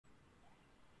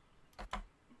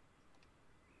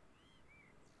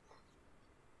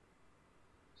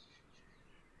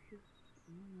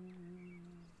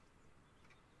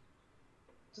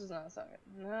Does not sound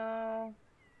good. No.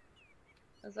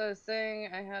 As I was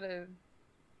saying, I had a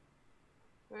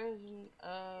version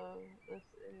of this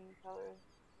in color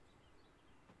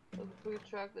of a food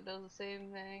truck that does the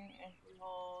same thing and can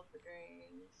hold the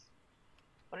grains.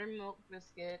 Buttermilk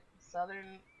biscuit,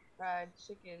 southern fried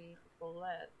chicken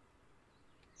fillet,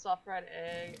 soft fried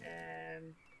egg,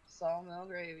 and sawmill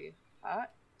gravy.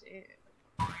 Hot damn.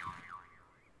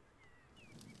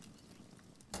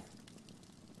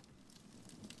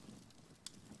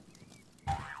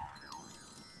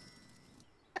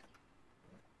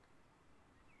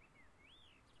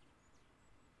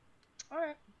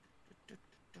 Alright.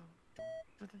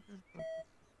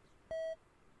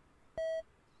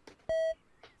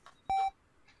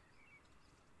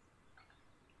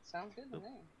 Sounds good to me.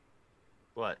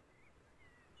 What?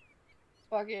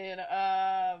 Fucking,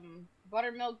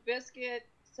 buttermilk biscuit,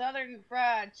 southern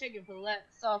fried chicken fillet,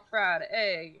 soft fried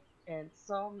egg, and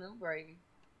sawmill gravy.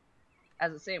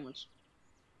 As a sandwich.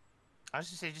 I was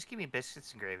just say, just give me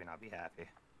biscuits and gravy and I'll be happy.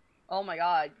 Oh my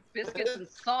god, biscuits and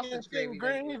sausage gravy.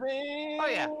 Oh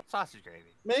yeah, sausage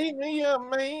gravy. Make me a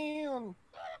man.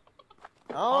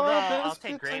 Although, I'll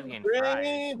take gravy and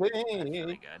fries. That's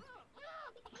really good.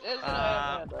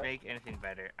 Make anything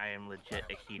better. I am legit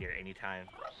a heater anytime.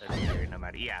 That's here, no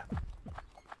matter. Yeah.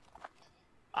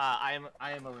 I am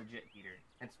a legit heater.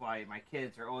 That's why my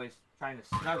kids are always trying to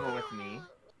snuggle with me.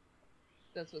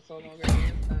 That's what sawmill gravy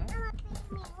is,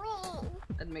 huh?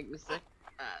 That'd make me sick.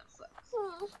 Ah, it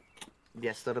sucks.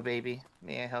 Yes, little baby.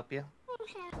 May I help you?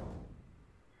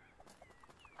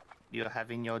 You're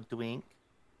having your drink?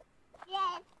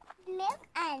 Yes, milk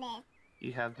on it.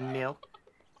 You have milk?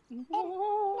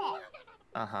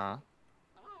 Uh-huh.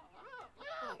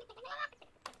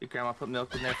 Your grandma put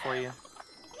milk in there for you?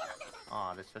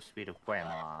 Oh, that's so sweet of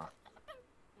grandma.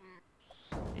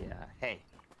 Yeah. Hey.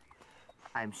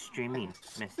 I'm streaming,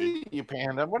 Missy. You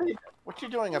panda. What you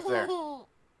doing up there?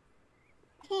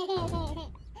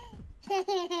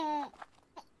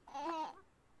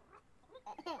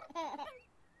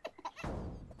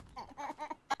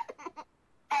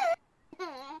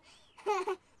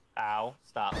 Ow.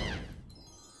 Stop.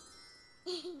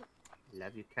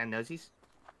 Love you. Can I nosies?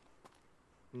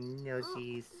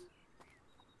 Nosies.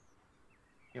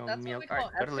 Your That's milk. what we call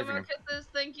Alright, go to living Eskimo room. kisses,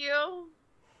 thank you.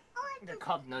 They're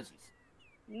called nosies.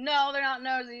 No, they're not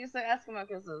nosies, they're Eskimo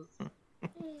kisses.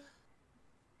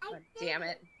 God damn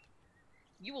it.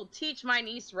 You will teach my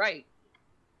niece right.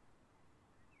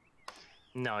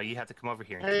 No, you have to come over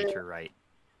here and teach her right.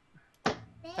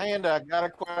 Panda, I got a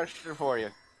question for you.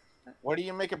 What do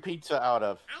you make a pizza out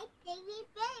of? I baby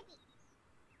baby.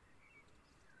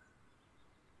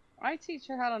 I teach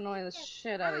her how to annoy the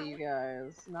shit out of you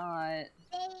guys, not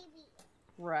Baby.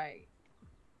 right.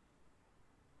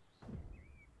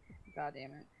 God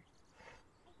damn it.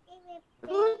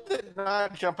 Who did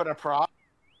not jump in a prop?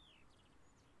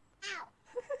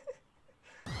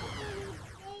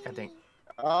 I think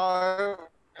Oh,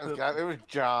 it was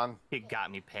John. he got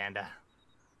me, Panda.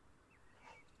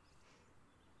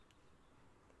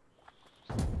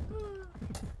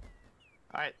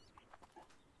 Alright.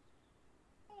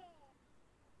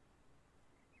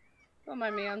 Don't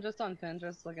mind me, I'm just on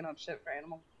Pinterest looking up shit for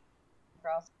Animal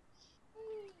Crossing.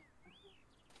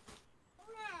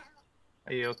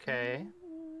 Are you okay?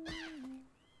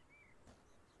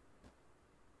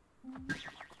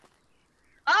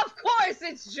 Of course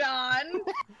it's John!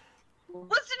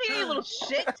 Listen to you, little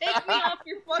shit! Take me off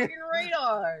your fucking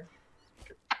radar!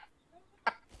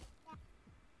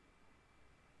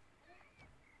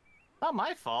 Not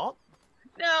my fault.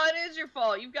 No, it is your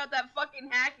fault. You've got that fucking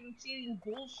hacking, cheating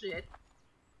bullshit.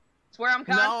 It's where I'm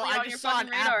No, constantly I on your just saw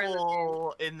fucking an radar.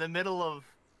 apple in the middle of,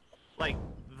 like,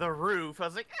 the roof. I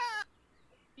was like, ah.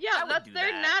 Yeah, I would that's do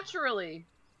there that. naturally.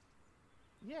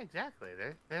 Yeah, exactly.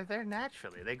 They're there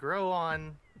naturally. They grow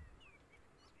on.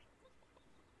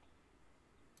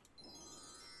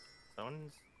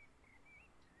 Someone's.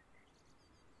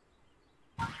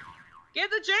 Get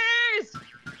the cheese!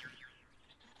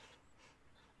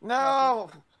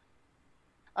 No,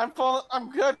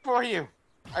 I'm good for you.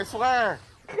 I swear.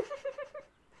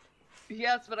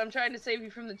 Yes, but I'm trying to save you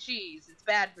from the cheese. It's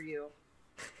bad for you.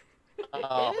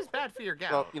 It is bad for your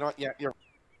gal. So, you know what? Yeah,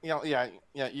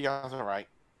 you guys are right.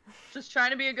 Just trying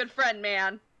to be a good friend,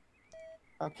 man.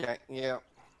 Okay, yeah.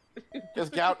 Because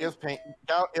gout is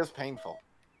painful.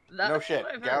 That's No shit.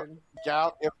 what I've heard.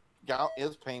 Gout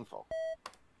is painful.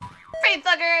 Fate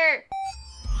sucker!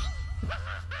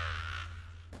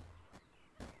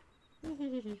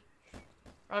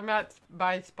 I'm at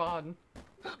my spawn.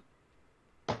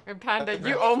 And Panda,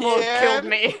 you almost killed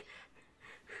me.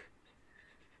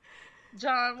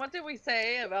 John, what did we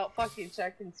say about fucking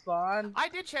checking spawn? I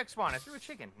did check spawn. I threw a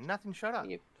chicken. Nothing showed up.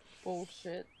 You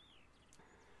bullshit.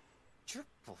 You're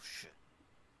bullshit.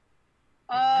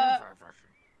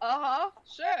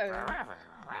 Sure.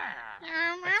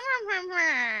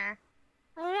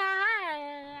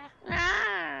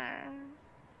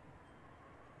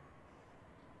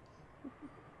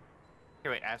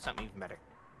 Here, wait. I have something even better.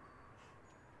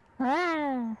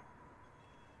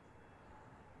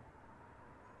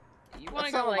 You want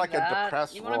to That go sounded like like a that?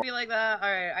 depressed You want to wolf. be like that? All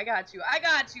right, I got you.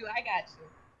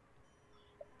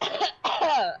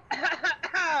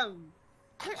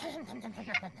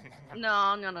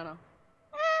 No.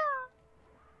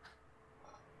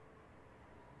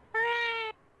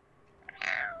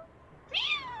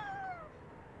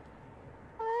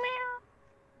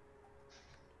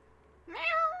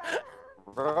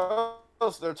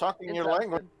 Rose, they're talking your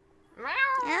language.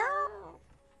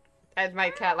 And my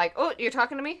cat like, oh, you're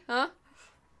talking to me? Huh?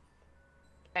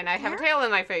 And I have a tail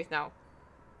in my face now.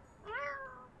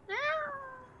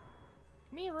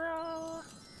 Miro.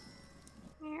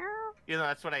 You know,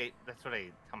 that's what I tell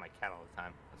my cat all the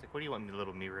time. I was like, what do you want, me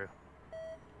little Miru?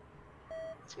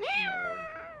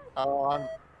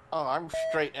 I'm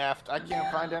straight aft. I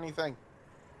can't find anything.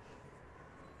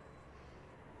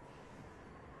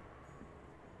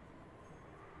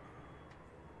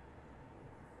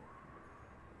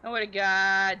 Oh, what a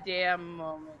goddamn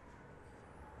moment.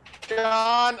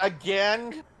 John,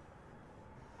 again?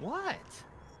 What?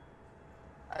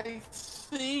 I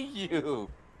see you.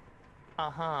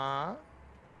 Uh-huh.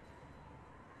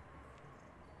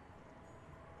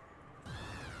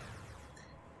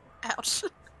 Ouch.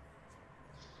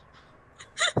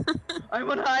 I'm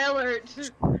on high alert.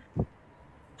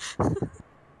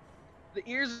 The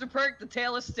ears are perked, the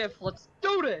tail is stiff. Let's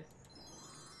do this.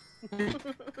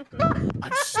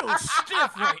 I'm so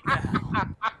stiff right now.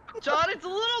 John, it's a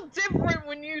little different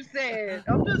when you say it.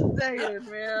 I'm just saying,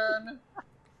 man.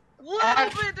 A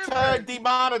little bit different.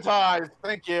 Demonetized.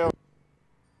 Thank you.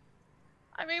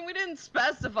 I mean, we didn't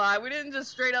specify. We didn't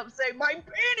just straight up say, my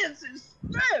penis is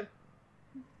stiff.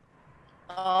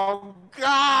 Oh,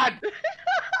 God.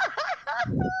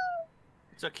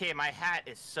 It's okay, my hat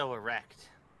is so erect.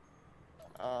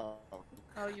 Oh.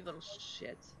 Oh, you little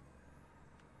shit.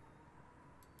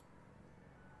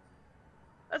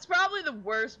 That's probably the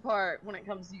worst part when it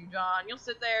comes to you, John. You'll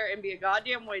sit there and be a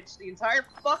goddamn witch the entire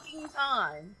fucking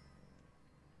time,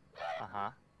 Uh-huh.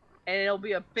 and it'll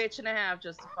be a bitch and a half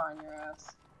just to find your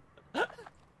ass.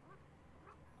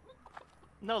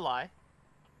 No lie.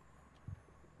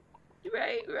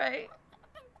 Right.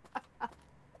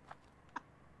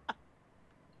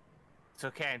 It's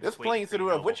okay. I'm This just waiting for playthrough you,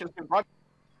 of Noble. Which has been brought.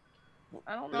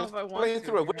 I don't know This if I want to.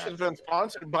 playthrough of Which has been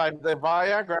sponsored by the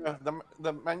Viagra,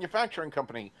 the manufacturing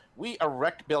company. We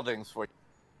erect buildings for you.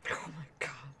 Oh my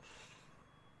god.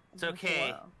 It's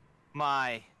okay. Wow.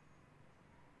 My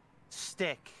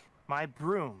stick, my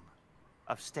broom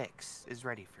of sticks is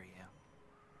ready for you.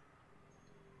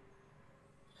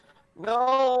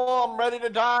 No, I'm ready to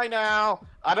die now.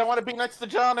 I don't want to be next to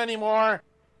John anymore.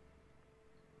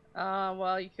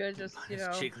 Well, you could just, you know,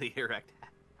 Jiggly erect.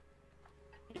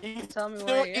 He's tell me still-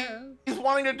 where he is. He's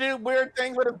wanting to do weird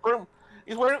things with his broom.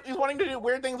 He's wanting to do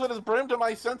weird things with his broom to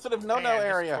my sensitive no-no Hey, I'm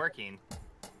area. just twerking.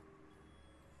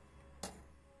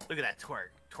 Look at that twerk.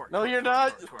 Twerk. No, twerk, you're twerk,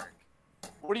 not. Twerk, twerk.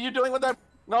 What are you doing with that?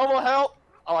 Noble, help!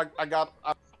 Oh, I got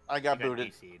You got booted.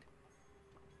 DC'd.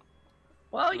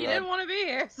 Well, you Right. didn't want to be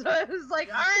here, so it was like,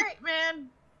 all right, man.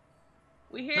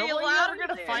 We hear you Noble, you loud ever and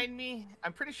gonna clear. find me?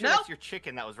 I'm pretty sure Nope. that's your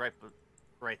chicken that was right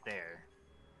there.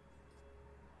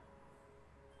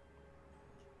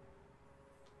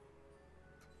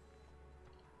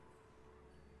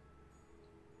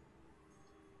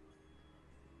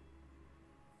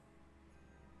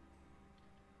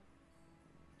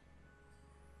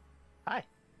 Hi.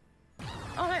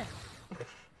 Oh, hey.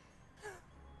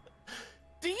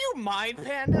 Do you mind,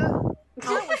 Panda?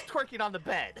 I was twerking on the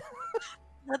bed.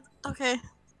 That's okay.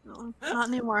 No, not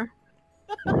anymore.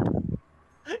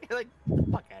 You're like,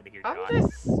 fuck out of here, I'm John.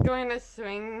 just going to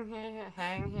swing here,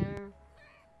 hang here.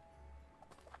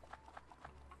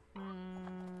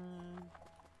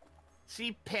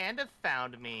 See, Panda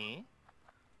found me.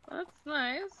 That's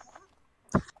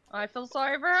nice. I feel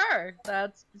sorry for her.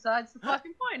 That's besides the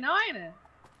fucking point, now ain't it?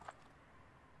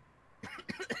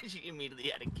 She immediately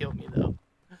had to kill me, though.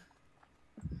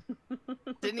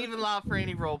 Didn't even allow for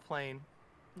any role playing.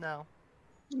 No.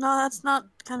 No, that's not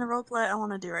the kind of roleplay I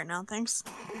want to do right now, thanks.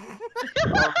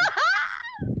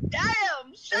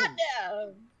 Damn! Shut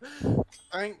down!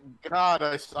 Thank God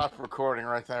I stopped recording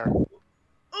right there.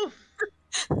 Oof!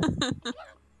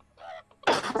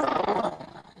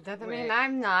 Doesn't mean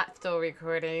I'm not still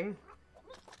recording.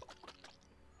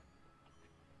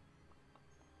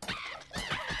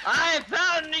 I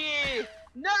found you!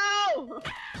 No!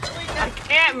 I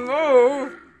can't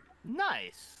move!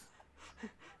 Nice.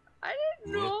 I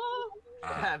didn't know.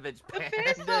 Savage The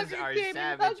face pandas hugger are came and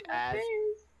savage hugged my as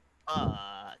face.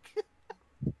 fuck.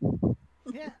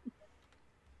 Yeah.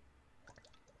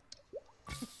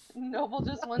 Noble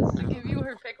just wants to give you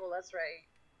her pickle, that's right.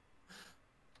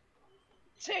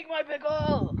 Take my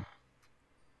pickle!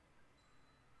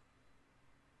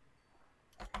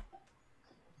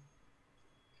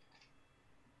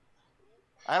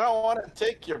 I don't want to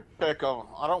take your pickle.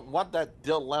 I don't want that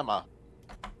dilemma.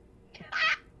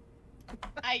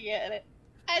 I get it.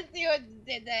 I see what you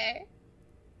did there.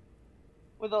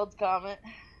 With old comment.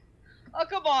 Oh,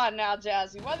 come on now,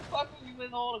 Jazzy. Why the fuck would you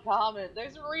withhold a comment?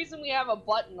 There's a reason we have a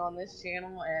button on this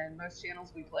channel and most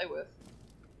channels we play with.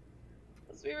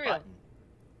 Let's be real.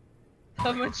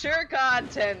 The mature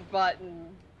content button.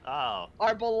 Oh.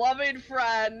 Our beloved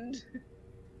friend.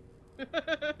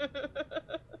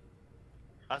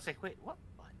 I was like, wait, what?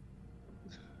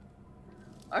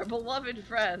 Our beloved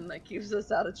friend that keeps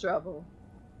us out of trouble.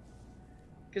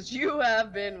 Because you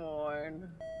have been warned.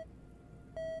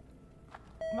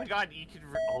 Oh my god, you could.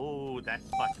 Oh, that's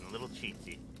fucking a little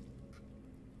cheesy.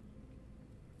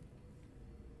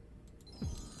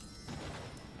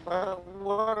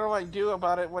 What do I do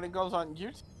about it when it goes on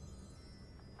YouTube?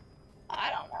 I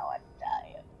don't know what to tell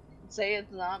you. Say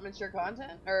it's not mature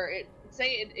content? Or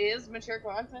say it is mature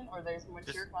content? Or there's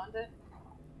mature content?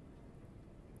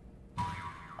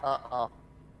 Uh-oh.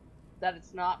 That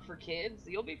it's not for kids?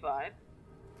 You'll be fine.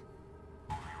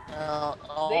 They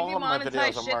All of my videos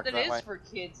demonetize are shit marked that that is way. for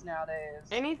kids nowadays.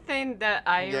 Anything that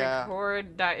I Yeah.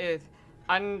 record that is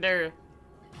under,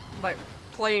 like,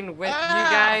 playing with Ah!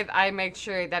 you guys, I make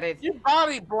sure that it's... You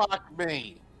body blocked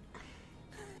me.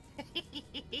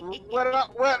 With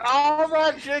all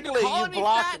that jiggly, Calling you me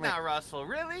blocked fat me. now, Russell.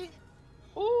 Really?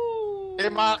 Ooh!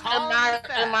 Am Calling me fat.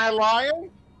 I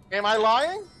lying? Am I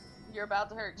lying? You're about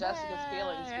to hurt Jessica's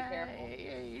feelings, be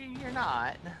careful. You're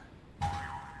not.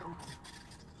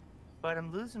 But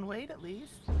I'm losing weight at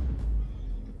least.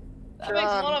 That makes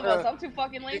one of us. uh, I'm too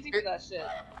fucking lazy for that shit.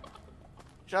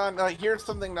 John, here's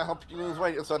something to help you lose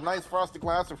weight. It's a nice frosted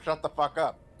glass of shut the fuck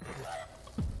up.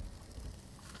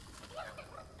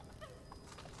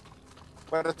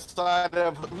 But it's side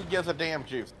of who gives a damn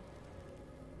juice.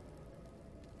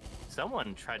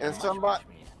 Someone tried to And mush somebody-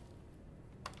 me.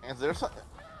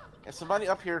 Is somebody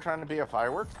up here trying to be a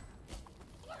firework?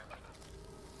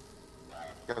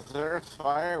 Because there's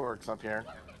fireworks up here.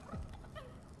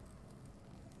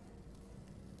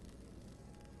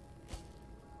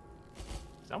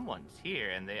 Someone's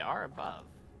here and they are above.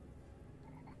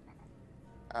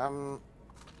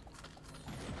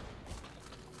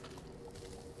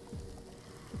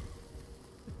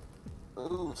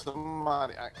 Ooh,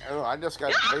 somebody. I just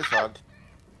got face hugged.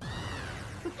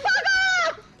 Fuck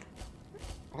off!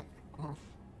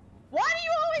 Why do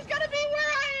you always gotta be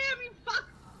where I am, you fuck?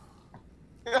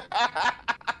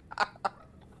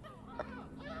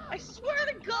 I swear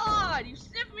to God, you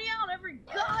sniff me out every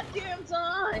goddamn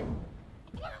time.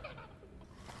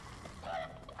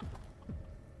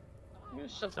 I'm gonna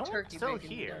shove Someone's turkey still bacon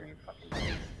here. down your fucking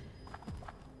face.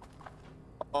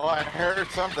 Oh, I heard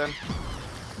something.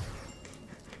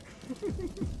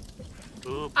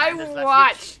 Ooh, I pandas left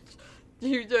watched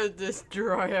you just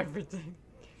destroy everything.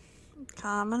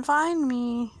 Come and find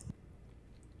me.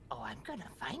 Oh, I'm gonna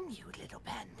find you, little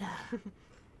panda.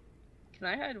 Can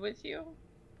I hide with you?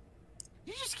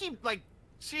 You just keep, like,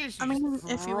 seriously, I mean, just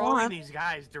if you throwing want. these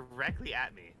guys directly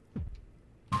at me.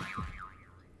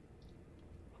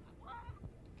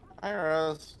 Hi,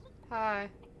 Rose. Hi.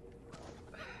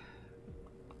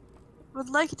 Would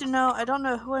like you to know I don't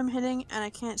know who I'm hitting and I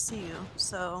can't see you,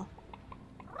 so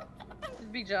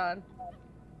It'd be John.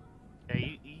 Yeah,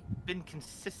 you've been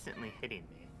consistently hitting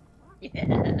me.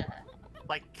 Yeah.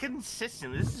 Like,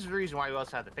 consistently. This is the reason why we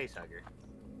also have the facehugger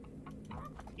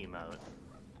emote.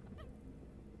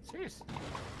 Seriously.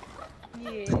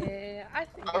 Yeah, I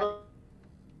think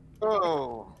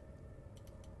Oh.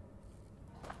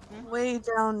 way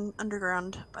down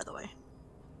underground, by the way.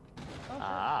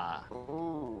 Ah.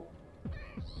 Ooh.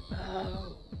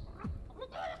 Oh.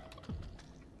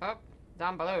 Up,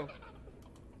 down below.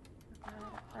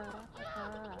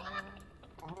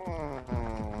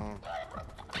 Hmm.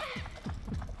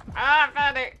 Ah, I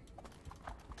found it!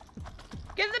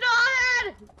 Get the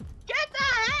head! Get the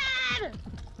head!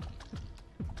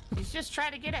 He's just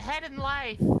trying to get ahead in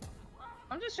life.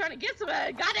 I'm just trying to get some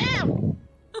head. Goddamn!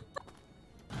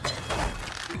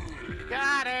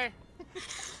 Got her.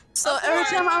 So every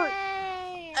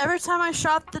time I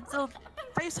shot the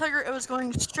face hugger, it was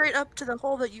going straight up to the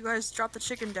hole that you guys dropped the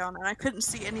chicken down, and I couldn't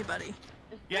see anybody.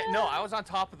 Yeah, no, I was on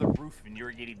top of the roof and you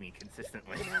were getting me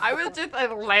consistently. I was just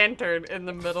a lantern in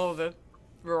the middle of the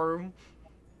room,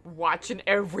 watching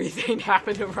everything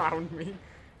happen around me.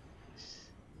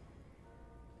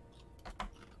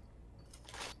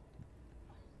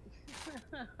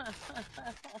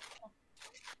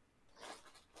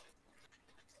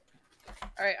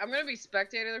 Alright, I'm gonna be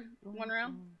spectator one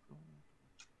round.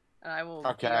 And I will.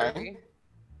 Okay.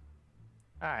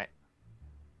 Alright.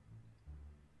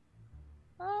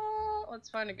 Let's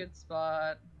find a good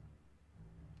spot.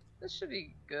 This should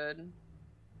be good.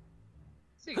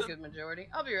 See a good majority.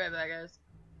 I'll be right back, guys.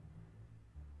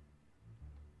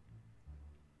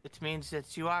 It means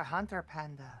that you are Hunter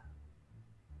Panda.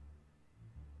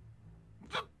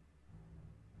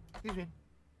 Excuse me.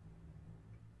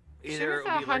 She Either was it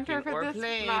will a be hunter lurking for or this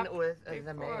playing map with the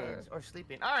before. maids or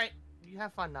sleeping. All right, you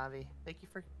have fun, Navi. Thank you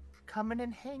for coming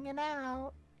and hanging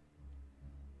out.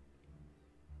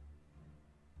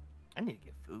 I need to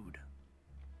get food.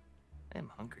 I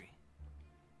am hungry.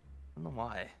 I don't know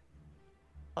why.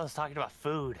 I was talking about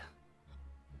food.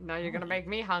 Now you're gonna make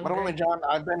me By hungry. the way, John,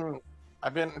 I've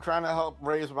been trying to help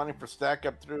raise money for Stack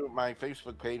Up through my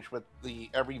Facebook page with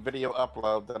every video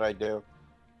upload that I do.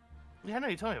 Yeah, I know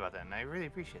you told me about that, and I really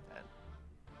appreciate that.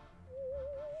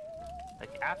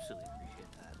 Like, absolutely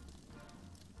appreciate that.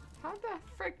 How the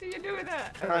frick do you do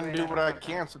that? Trying to do what I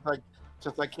can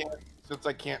since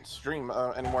I can't stream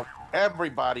anymore.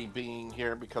 Everybody being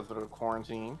here because of the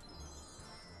quarantine.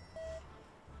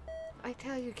 I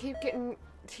tell you, keep killing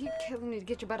me to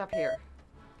get your butt up here.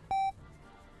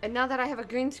 And now that I have a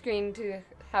green screen to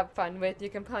have fun with, you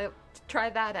can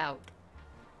try that out.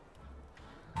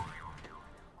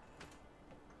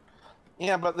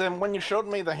 Yeah, but then when you showed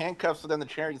me the handcuffs and then the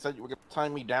chair you said you were going to tie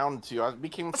me down to, I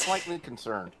became slightly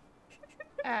concerned.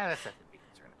 That's nothing to be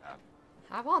concerned about.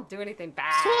 I won't do anything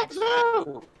bad.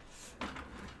 So,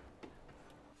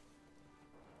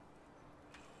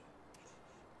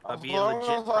 I'll as be a long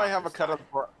legit as I have a cut prop up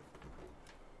for...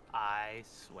 I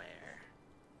swear.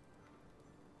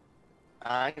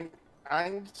 I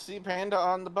see Panda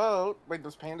on the boat. Wait,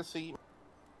 does Panda see?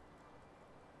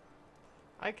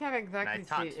 I can't exactly And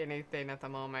I see anything at the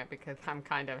moment because I'm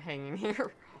kind of hanging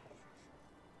here.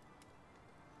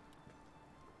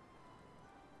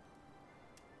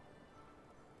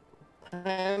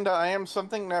 Panda, I am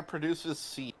something that produces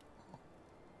seed.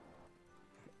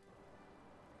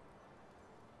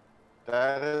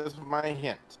 That is my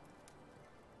hint.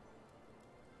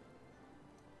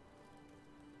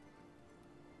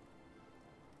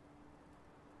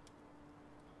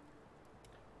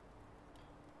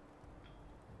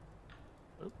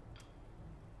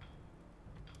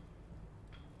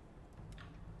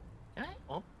 Can I?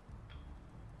 Oh.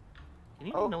 Can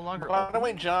you Oh, no longer by the open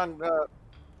way, it? John.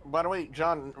 By the way,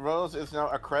 John Rose is now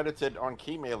accredited on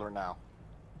Keymailer now.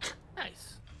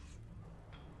 Nice.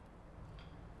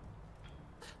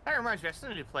 That reminds me, I still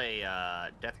need to play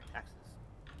Death or Taxes.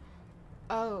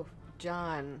 Oh,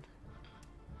 John.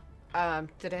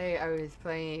 Today I was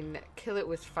playing Kill It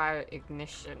With Fire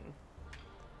Ignition.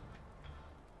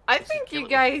 I Is it think Kill you It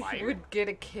With guys Fire? would get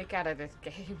a kick out of this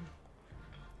game.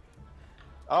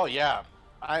 Oh yeah,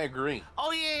 I agree.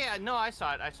 Oh yeah, no, I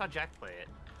saw it. I saw Jack play it.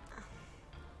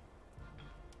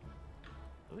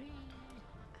 Whee.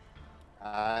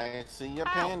 I see you, Ow.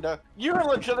 Panda. You're a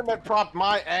legitimate prop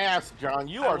my ass, John.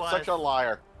 You I are was. such a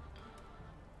liar.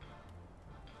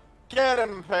 Get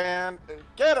him, Panda.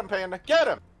 Get him, Panda. Get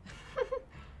him.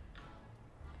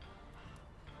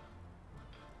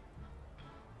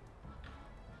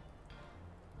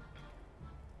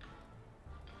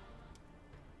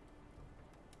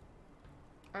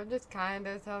 I'm just kind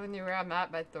of telling you where I'm at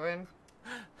by throwing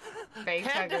face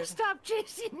Panda, huggers. stop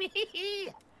chasing me!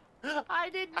 I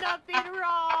did nothing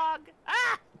wrong!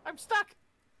 Ah! I'm stuck!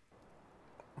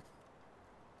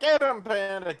 Get him,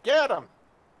 Panda. Get him.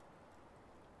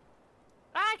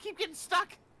 I keep getting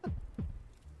stuck!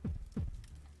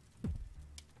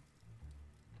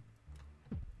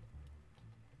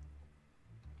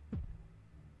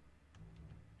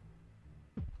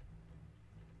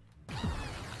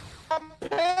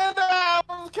 Panda, I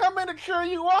was coming to cheer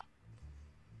you up.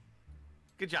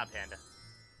 Good job, Panda.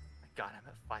 My god, I'm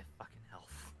at 5 fucking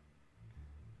health.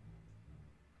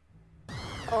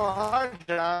 Oh, hi,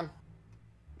 John.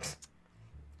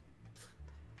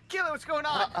 Killer, what's going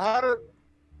on?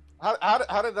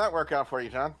 How did that work out for you,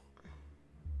 John?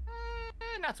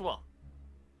 Not so well.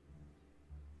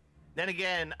 Then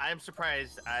again, I'm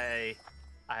surprised I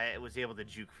was able to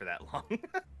juke for that long.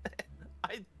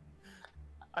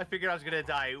 I figured I was gonna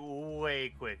die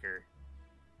way quicker.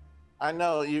 I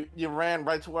know, you ran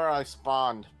right to where I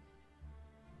spawned.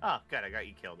 Oh, good, I got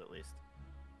you killed at least.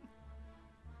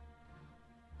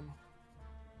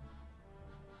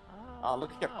 Oh,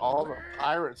 look at all the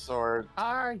pirate swords.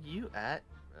 Are you at?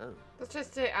 Oh. Let's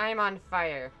just say I'm on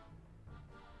fire.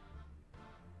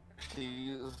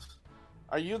 Jeez.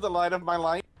 Are you the light of my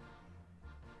life?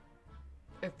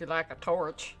 If you like a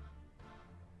torch.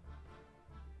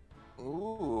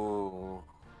 Ooh.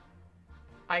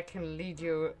 I can lead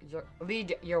your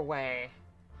way.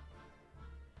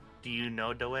 Do you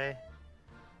know the way?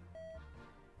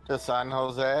 To San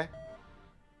Jose?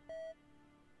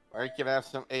 Or you can have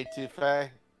some étouffée.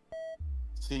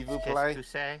 S'il vous plaît. Kiss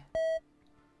to say?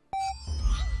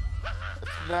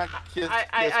 It's not kiss,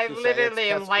 I kiss literally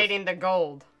it's am kiss, lighting the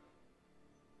gold.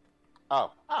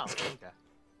 Oh. Oh, okay.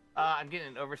 I'm getting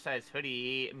an oversized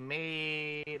hoodie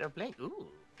made of blank. Ooh.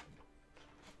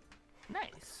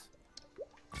 Nice.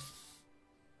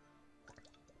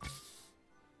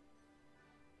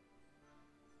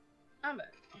 I'm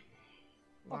back.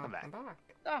 Welcome back.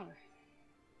 Oh,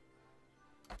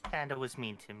 Panda was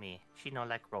mean to me. She don't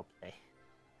like roleplay.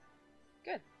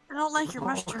 good. I don't like your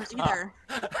mushrooms either.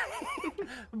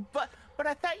 but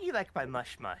I thought you liked my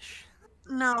mush mush.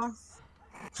 No.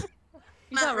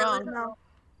 You're not really, wrong. no.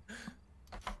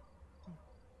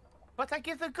 But I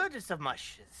give the goodness of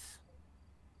mushes.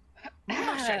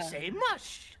 Mush, I say,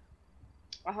 mush.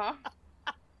 Uh-huh.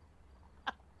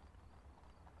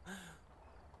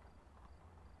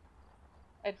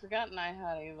 I'd forgotten I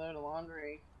had a load of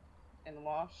laundry in the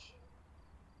wash.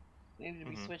 Needed to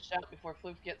be switched out before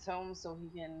Floof gets home so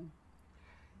he can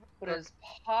put his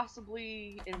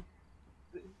possibly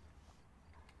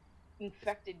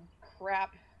infected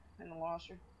crap in the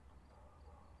washer.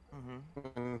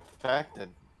 Infected.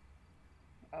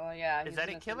 Oh yeah, Is he's that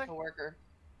an a killer? essential worker.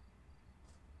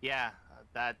 Yeah,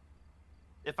 that.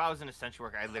 If I was an essential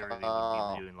worker, I literally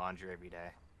would be doing laundry every day.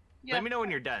 Yeah. Let me know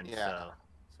when you're done, Yeah.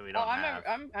 so we don't have.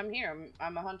 I'm here.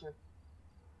 I'm a hunter.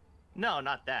 No,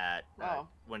 not that. Oh.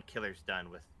 When killer's done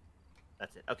with.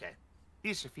 That's it. Okay.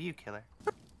 These are for you, killer.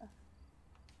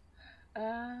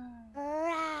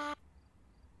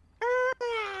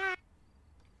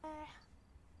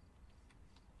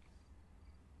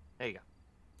 There you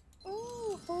go.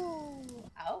 Ooh.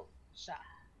 Ouch.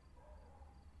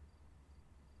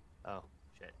 Oh,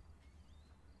 shit.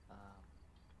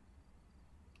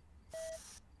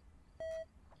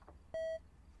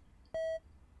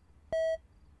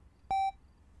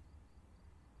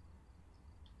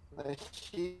 Let's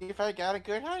see if I got a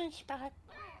good hiding spot.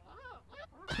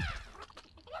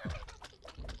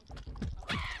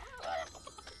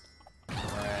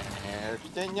 There's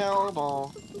the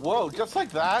Noble. Whoa, just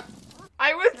like that?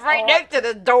 I was right next to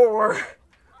the door.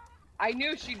 I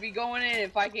knew she'd be going in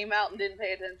if I came out and didn't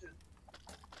pay attention.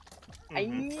 I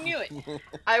knew it.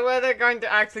 I wasn't going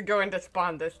to actually go into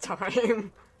spawn this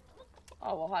time.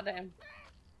 Oh well, hot damn.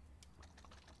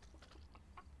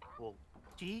 Well,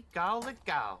 gee golly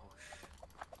gosh.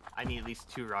 I need at least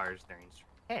 2 RARs during stream.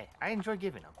 Hey, I enjoy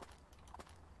giving them.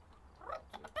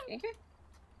 Okay.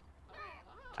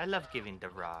 I love giving the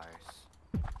RARs.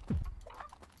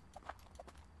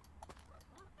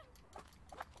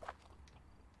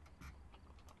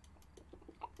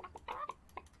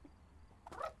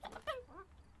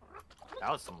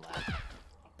 That was some lag.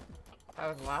 That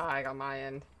was lag on my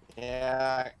end.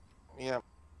 Yeah, yeah.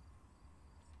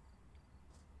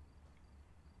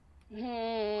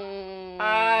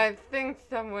 I think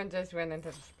someone just went into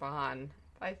the spawn.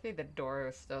 I see the door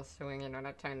was still swinging when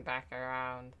I turned back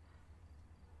around.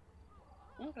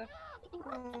 Okay.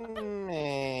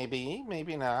 Maybe,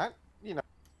 maybe not. You know.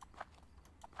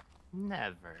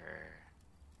 Never.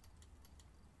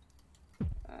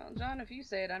 John, if you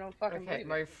say it, I don't fucking Okay, believe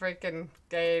my it. freaking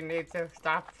game needs to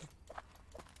stop.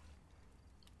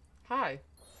 Hi.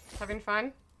 Having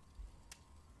fun?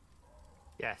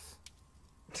 Yes.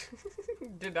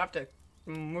 Didn't have to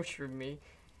mushroom me.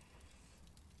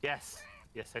 Yes.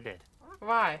 Yes, I did.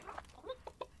 Why?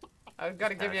 I was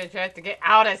gonna give you a chance to get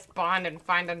out of spawn and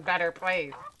find a better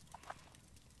place.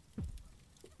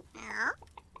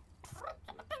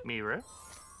 Mira?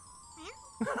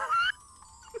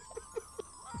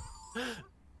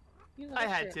 You little I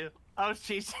had shit. to. I was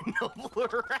chasing Noble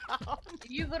around.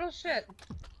 You little shit.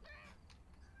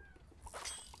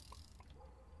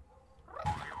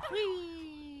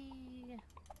 Whee!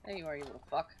 There you are, you little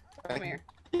fuck. Come here.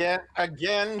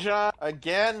 Again, John.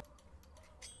 Again.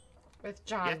 With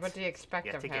John, Yet- what do you expect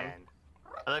Yet of him? again.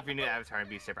 I love your new avatar and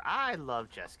be super. I love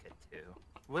Jessica too.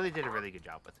 Willie did a really good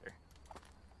job with her.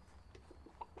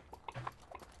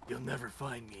 You'll never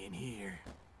find me in here.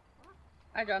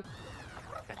 Hi, John.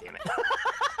 God damn it.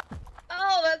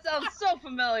 Oh, that sounds so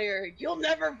familiar. You'll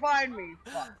never find me.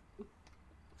 Fuck.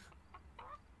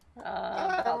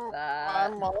 About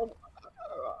that. I'm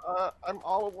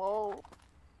all alone.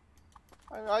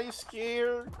 Are you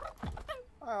scared?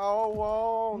 I'm all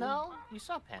alone. No, you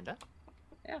saw Panda.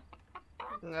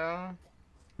 No.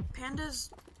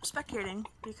 Panda's spectating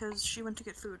because she went to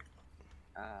get food.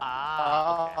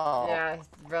 Ah, okay. Oh. Yeah,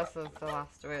 Russell's the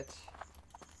last witch.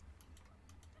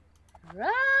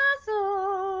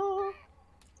 Russell!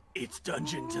 It's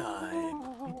dungeon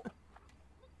time.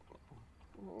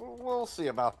 We'll see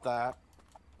about that.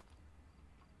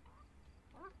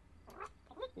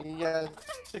 Yeah,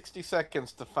 60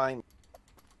 seconds to find.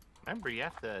 Remember, you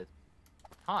have to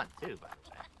haunt too, by the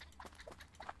way.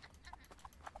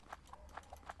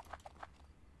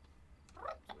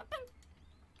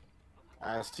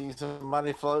 I see some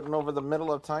money floating over the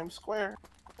middle of Times Square.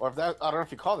 Or if that, I don't know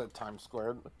if you call it Times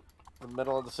Square, the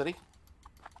middle of the city.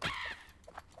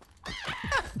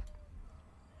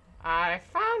 I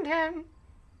found him.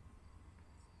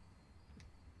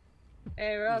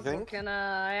 Hey, Russell, think? can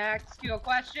I ask you a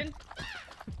question?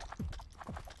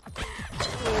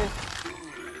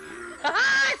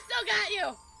 I still got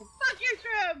you! Fuck your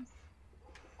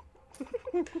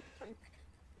shrooms!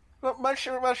 But much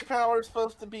power is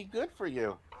supposed to be good for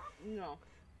you. No.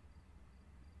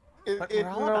 But It's we're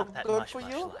all no about that good mush for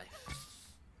mush you. life.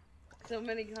 So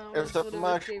many comments. It's a would have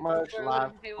much escaped life before I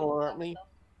would've been able to for stop me. myself.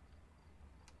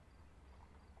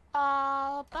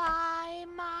 All by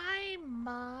my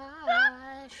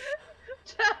mush.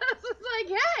 Jess is like,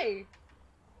 hey!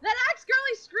 That axe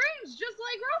girly screams just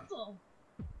like Russell!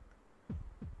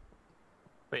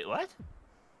 Wait, what?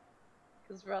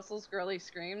 Because Russell's girly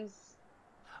screams.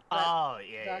 Oh,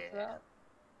 yeah. Talks Yeah. about.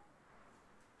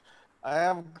 I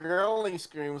have girly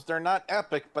screams. They're not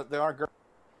epic, but they are girl.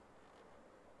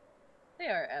 They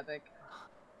are epic.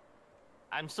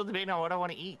 I'm still debating on what I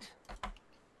want to eat.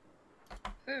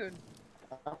 Food.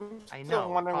 I'm I still know,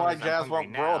 wondering problem why is I'm Jazz hungry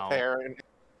won't grow now. a pair. And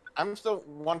I'm still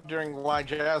wondering why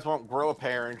Jazz won't grow a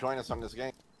pair and join us on this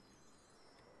game.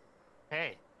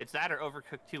 Hey, it's that or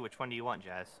Overcooked 2. Which one do you want,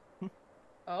 Jazz?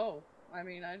 Oh, I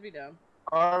mean, I'd be down.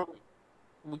 Or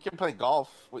we can play golf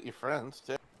with your friends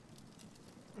too.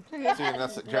 Seeing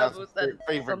that's Love Jazz's said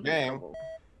favorite something game. trouble.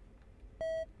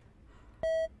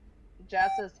 Jazz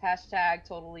says hashtag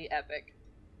totally epic.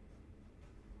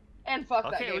 And fuck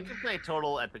that Okay, we game. can play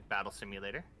Total Epic Battle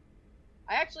Simulator.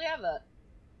 I actually have that.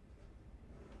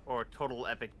 Or Total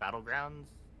Epic Battlegrounds.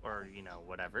 Or, you know,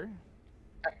 whatever.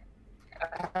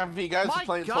 Have you guys My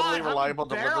played God, Totally how many Reliable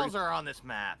barrels Delivery? are on this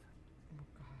map?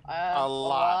 A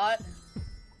lot.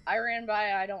 I ran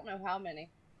by I don't know how many.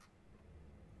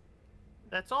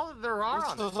 That's all that there are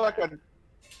on This this is like map.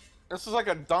 this is like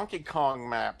a Donkey Kong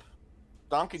map.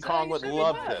 Donkey So Kong you would should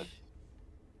love have. this.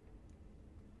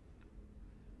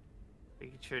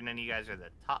 Making sure none of you guys are the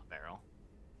top barrel.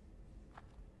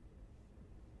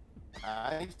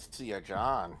 I see a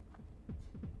John.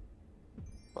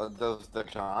 But does the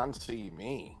John see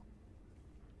me?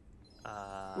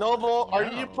 Noble, are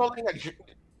you no. pulling a...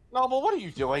 Noble, what are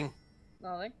you doing?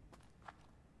 Nothing.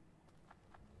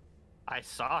 I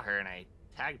saw her and I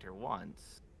tagged her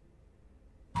once.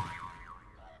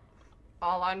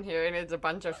 All I'm hearing is a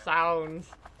bunch of sounds.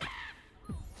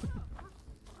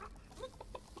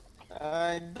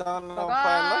 I don't know if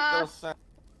I like those sounds.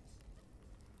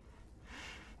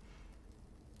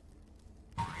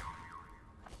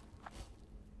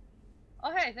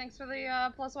 Oh hey, thanks for the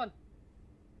 +1.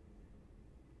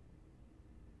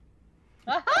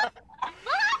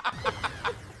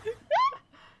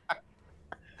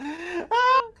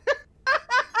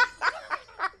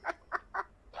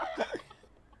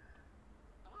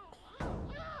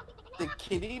 Did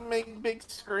Kitty make big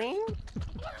screen?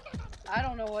 I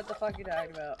don't know what the fuck you're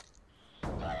talking about.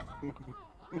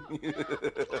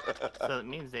 So it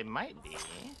means they might be.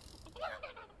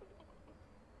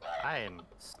 I am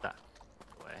stuck.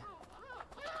 Boy.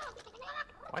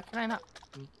 Why can I not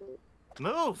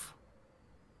move?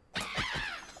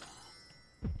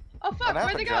 Oh fuck, What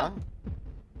where'd they happened, go? John?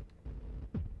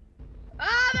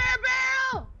 Ah, they're a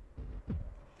barrel!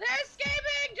 They're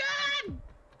escaping, John!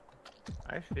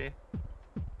 I see.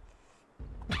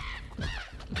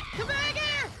 Come back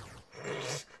here!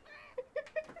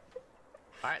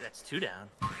 Alright, that's 2 down.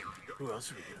 Who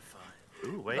else are we gonna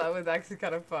find? Ooh, wait. That was actually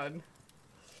kind of fun.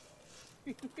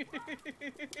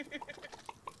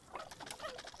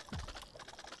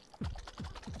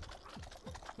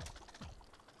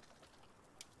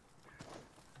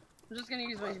 I'm just gonna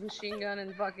use my machine gun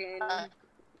and fucking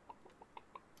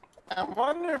I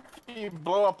wonder if you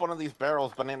blow up one of these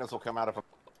barrels, bananas will come out of them.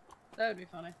 That would be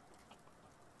funny.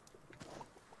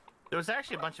 There was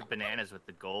actually a bunch of bananas with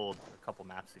the gold a couple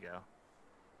maps ago.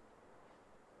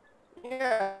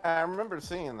 Yeah, I remember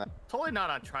seeing that. Totally not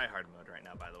on tryhard mode right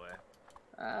now, by the way.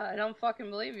 I don't fucking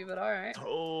believe you, but alright.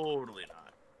 Totally not.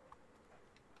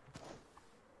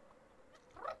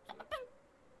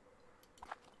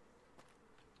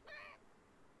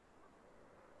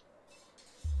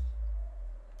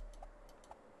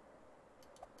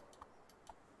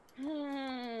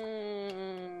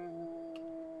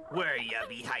 Where ya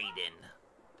be hiding?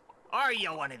 Are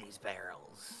you one of these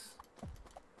barrels?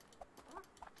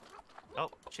 Oh,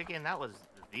 chicken, that was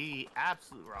the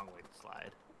absolute wrong way to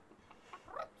slide.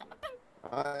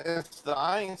 It's the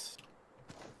ice.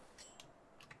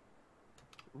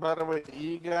 By the way,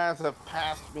 you guys have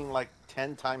passed me like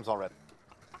 10 times already.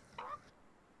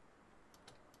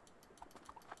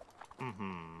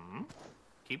 Mm-hmm.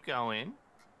 Keep going.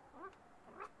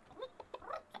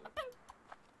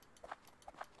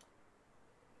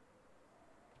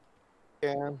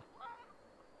 Yeah.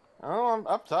 Oh, I'm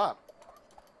up top.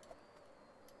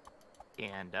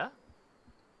 And, I'm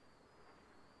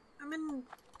in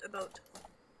a boat.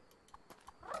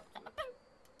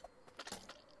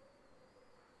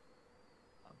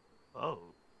 oh.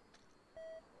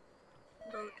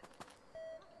 Boat.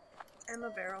 I'm a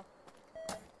barrel.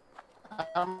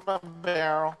 I'm a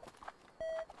barrel.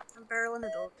 I'm a barrel and a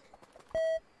boat.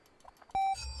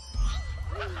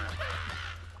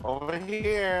 Over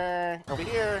here. Over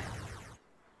here.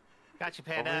 Got you,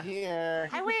 Panda. Over here.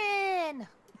 I win!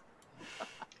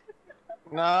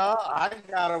 No, I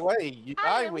got away.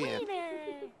 I win.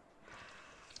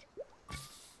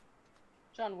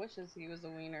 John wishes he was a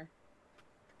wiener.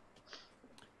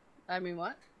 I mean,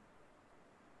 what?